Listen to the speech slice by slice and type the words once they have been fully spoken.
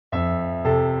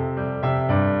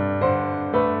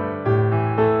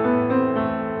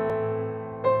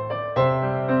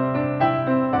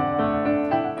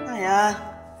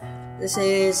This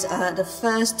is the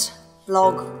first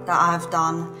vlog that I've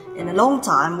done in a long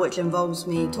time, which involves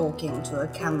me talking to a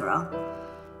camera.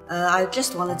 I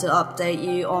just wanted to update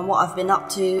you on what I've been up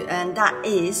to, and that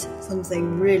is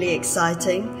something really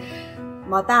exciting.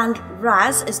 My band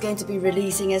Raz is going to be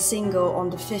releasing a single on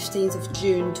the 15th of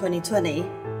June 2020,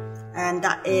 and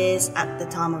that is, at the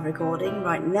time of recording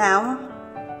right now,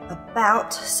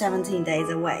 about 17 days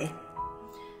away.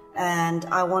 And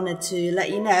I wanted to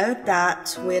let you know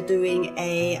that we're doing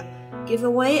a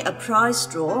giveaway, a prize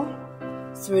draw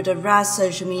through the Raz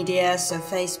social media, so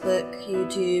Facebook,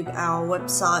 YouTube, our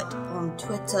website, on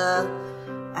Twitter,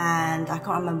 and I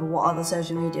can't remember what other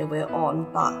social media we're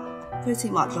on, but pretty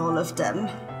much all of them.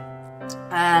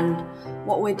 And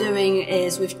what we're doing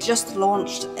is we've just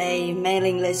launched a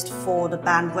mailing list for the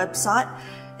band website.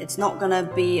 It's not going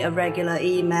to be a regular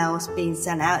email being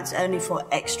sent out, it's only for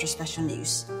extra special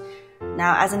news.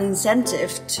 Now, as an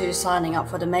incentive to signing up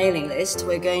for the mailing list,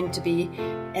 we're going to be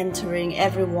entering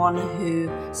everyone who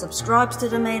subscribes to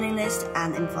the mailing list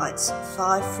and invites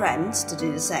 5 friends to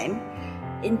do the same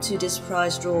into this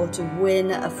prize draw to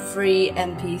win a free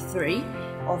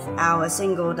MP3 of our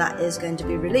single that is going to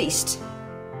be released.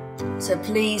 So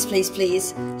please, please,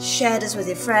 please share this with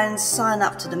your friends, sign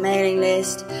up to the mailing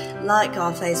list, like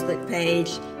our Facebook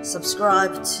page,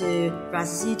 subscribe to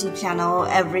Raz's YouTube channel,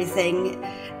 everything,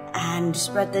 and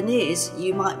spread the news.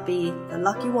 You might be the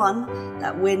lucky one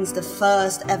that wins the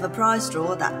first ever prize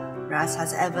draw that Raz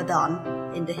has ever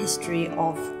done in the history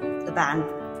of the band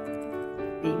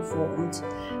being formed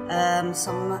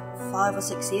some 5 or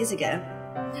 6 years ago.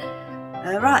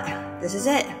 Alright, this is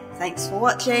it. Thanks for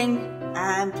watching,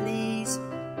 and please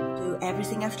do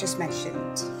everything I've just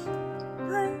mentioned.